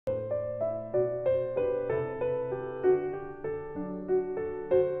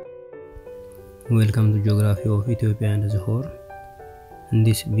Welcome to Geography of Ethiopia and as a whole. In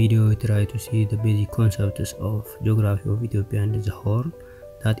this video, we try to see the basic concepts of Geography of Ethiopia and as a whole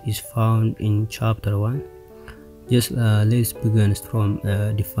that is found in Chapter 1. Let's begin from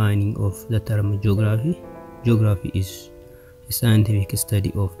defining of the term geography. Geography is a scientific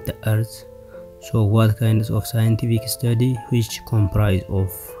study of the Earth. So, what kinds of scientific study which comprise of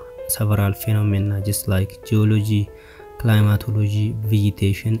several phenomena just like geology, climatology,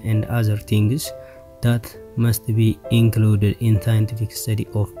 vegetation, and other things that must be included in scientific study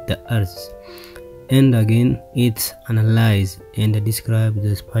of the Earth. And again, it analyzes and describes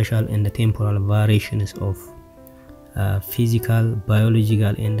the spatial and temporal variations of physical,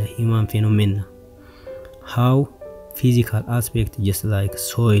 biological, and human phenomena. How physical aspect, just like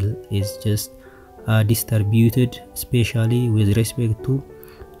soil, is just distributed spatially with respect to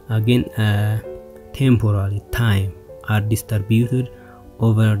again temporally time are distributed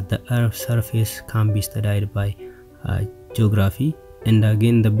over the Earth's surface can be studied by geography. And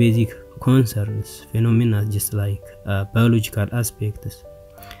again, the basic concerns phenomena just like biological aspects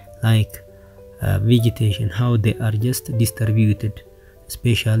like vegetation, how they are just distributed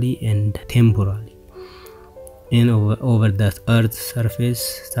spatially and temporally and over the Earth's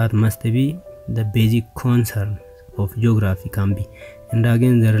surface. That must be the basic concern of geography can be. And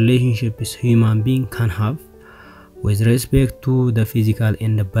again, the relationships human being can have with respect to the physical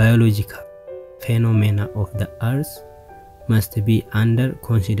and the biological phenomena of the Earth must be under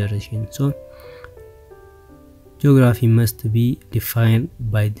consideration. So geography must be defined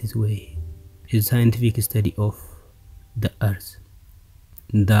by this way: a scientific study of the Earth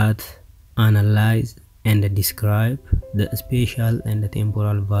that analyze and describe the spatial and the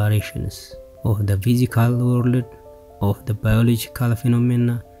temporal variations of the physical world, of the biological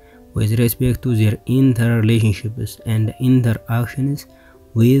phenomena with respect to their interrelationships and interactions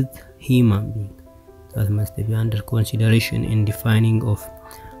with human beings. That must be under consideration in defining of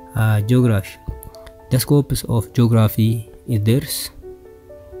geography. The scopes of geography is theirs.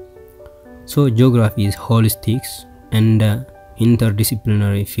 So geography is holistic and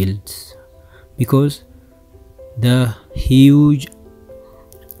interdisciplinary fields because the huge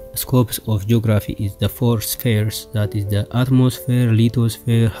scopes of geography is the four spheres, that is the atmosphere,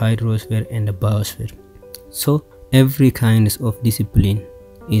 lithosphere, hydrosphere, and the biosphere. So every kind of discipline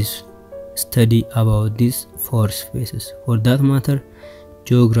is study about these four spaces. For that matter,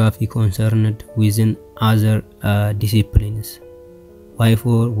 geography concerned within other disciplines.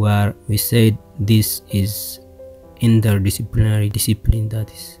 Wherefore, where we said this is interdisciplinary discipline, that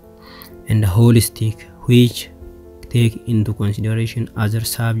is, and holistic, which take into consideration other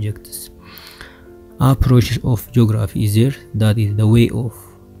subjects. Approaches of geography is there, that is the way of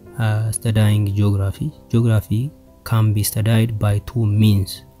studying geography. Geography can be studied by two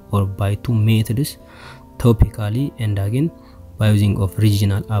means or by two methods: topically and again by using of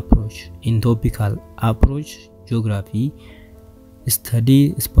regional approach. In topical approach, geography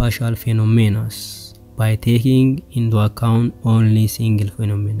study spatial phenomena by taking into account only single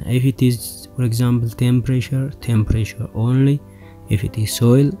phenomena. If it is, for example, temperature only. If it is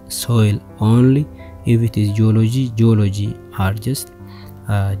soil only. If it is geology are just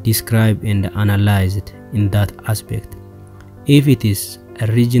described and analyzed in that aspect. If it is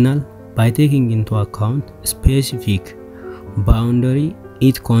regional, by taking into account specific boundary,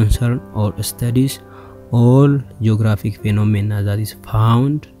 it concerns or studies all geographic phenomena that is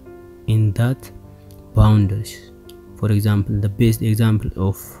found in that boundaries. For example, the best example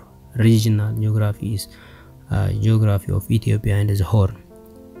of regional geography is Geography of Ethiopia and as a whole.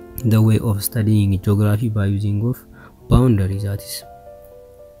 The way of studying geography by using of boundaries, that is.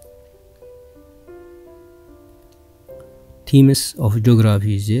 Themes of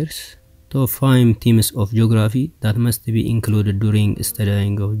geography is there. So 5 themes of geography that must be included during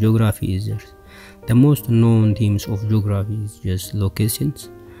studying of geography is there. The most known themes of geography is just locations.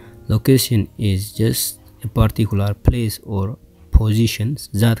 Location is just a particular place or positions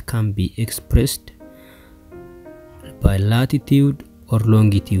that can be expressed by latitude or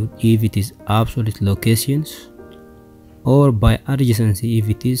longitude if it is absolute locations, or by adjacency if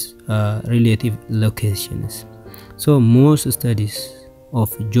it is relative locations. So most studies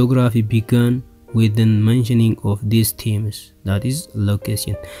of geography began with the mentioning of these themes, that is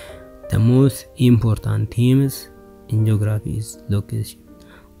location. The most important themes in geography is location.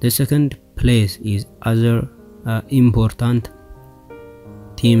 The second place is other important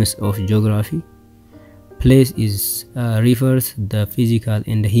themes of geography. Place is refers the physical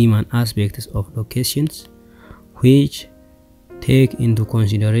and the human aspects of locations, which take into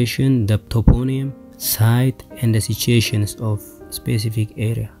consideration the toponym, site, and the situations of specific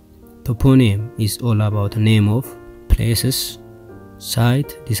area. Toponym is all about name of places,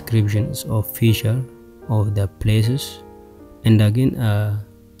 site descriptions of feature of the places, and again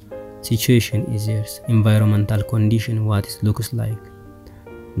situation is yours, environmental condition, what it looks like,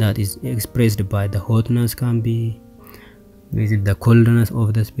 that is expressed by the hotness, can be with the coldness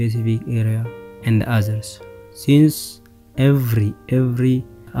of the specific area, and others. Since every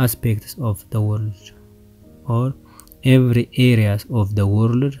aspects of the world or every areas of the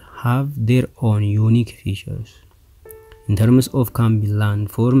world have their own unique features in terms of can be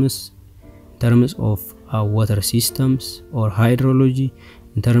landforms, in terms of water systems or hydrology,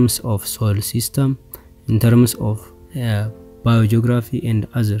 in terms of soil system, in terms of biogeography and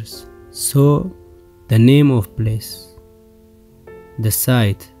others. So the name of place, the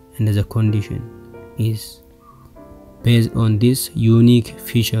site and the condition is based on these unique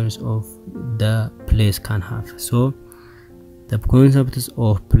features of the place can have. So the concepts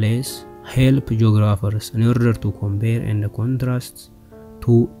of place help geographers in order to compare and contrast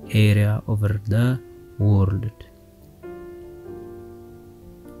two areas over the world.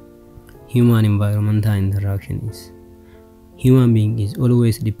 Human environmental interaction is human being is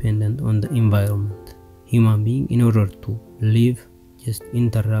always dependent on the environment. Human being, in order to live, just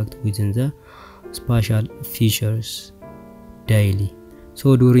interact within the spatial features daily.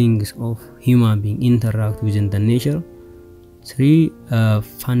 So during of human being interact within the nature, three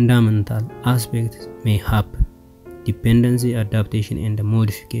fundamental aspects may happen: dependency, adaptation, and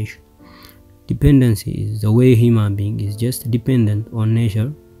modification. Dependency is the way human being is just dependent on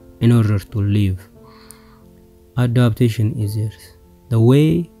nature in order to live. Adaptation is the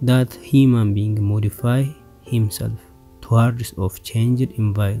way that human being modify himself towards of changed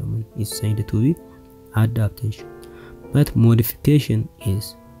environment is said to be adaptation. But modification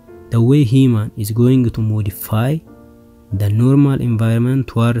is the way human is going to modify the normal environment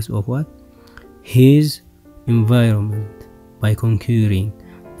towards of what? His environment by conquering.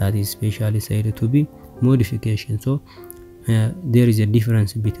 That is specially said to be modification. So there is a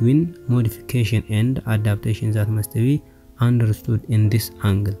difference between modification and adaptation that must be understood in this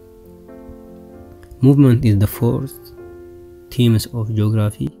angle. Movement is the fourth theme of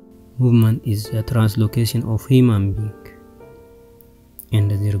geography. Movement is a translocation of human being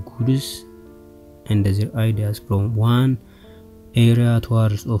and their goods and their ideas from one area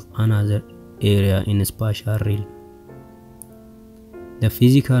towards of another area in a spatial realm. The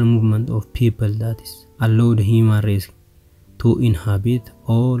physical movement of people that is allowed human race to inhabit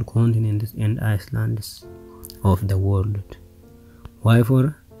all continents and islands of the world.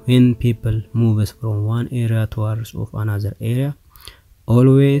 Wherefore, when people move from one area towards of another area,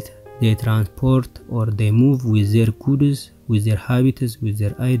 always they transport or they move with their goods, with their habits, with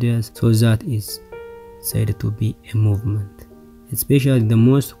their ideas. So that is said to be a movement. Especially the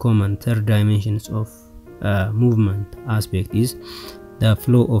most common third dimensions of movement aspect is the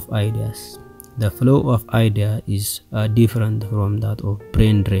flow of ideas. The flow of idea is different from that of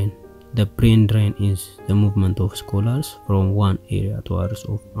brain drain. The brain drain is the movement of scholars from one area towards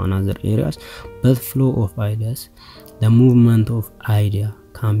of another areas. But flow of ideas, the movement of idea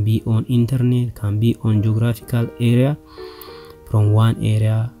can be on internet, can be on geographical area, from one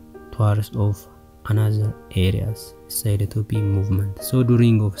area towards of another areas, said to be movement. So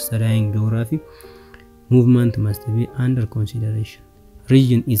during of studying geography, movement must be under consideration.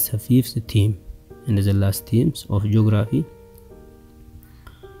 Region is the fifth theme and the last themes of geography.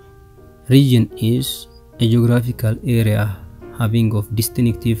 Region is a geographical area having of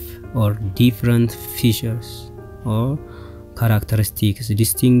distinctive or different features or characteristics,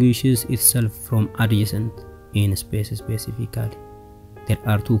 distinguishes itself from adjacent in space specifically. There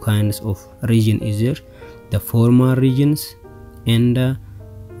are two kinds of region is there, the formal regions and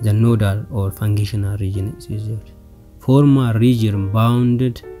the nodal or functional region is there. Formal region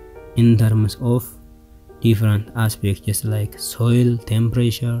bounded in terms of different aspects, just like soil,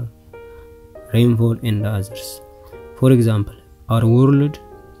 temperature, rainfall and others. For example, our world,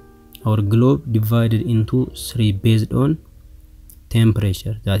 our globe divided into three based on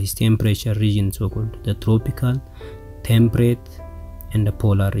temperature, that is temperature region, so called the tropical, temperate and the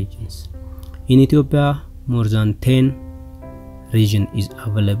polar regions. In Ethiopia, more than 10 region is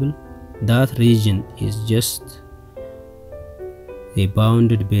available. That region is just they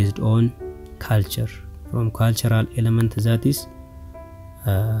bounded based on culture, from cultural element, that is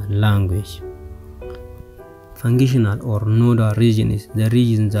language. Functional or nodal region is the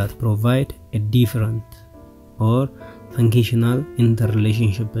region that provide a different or functional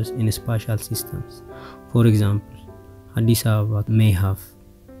interrelationships in spatial systems. For example, Addis Ababa may have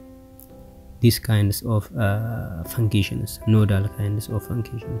these kinds of functions, nodal kinds of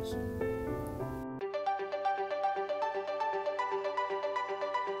functions.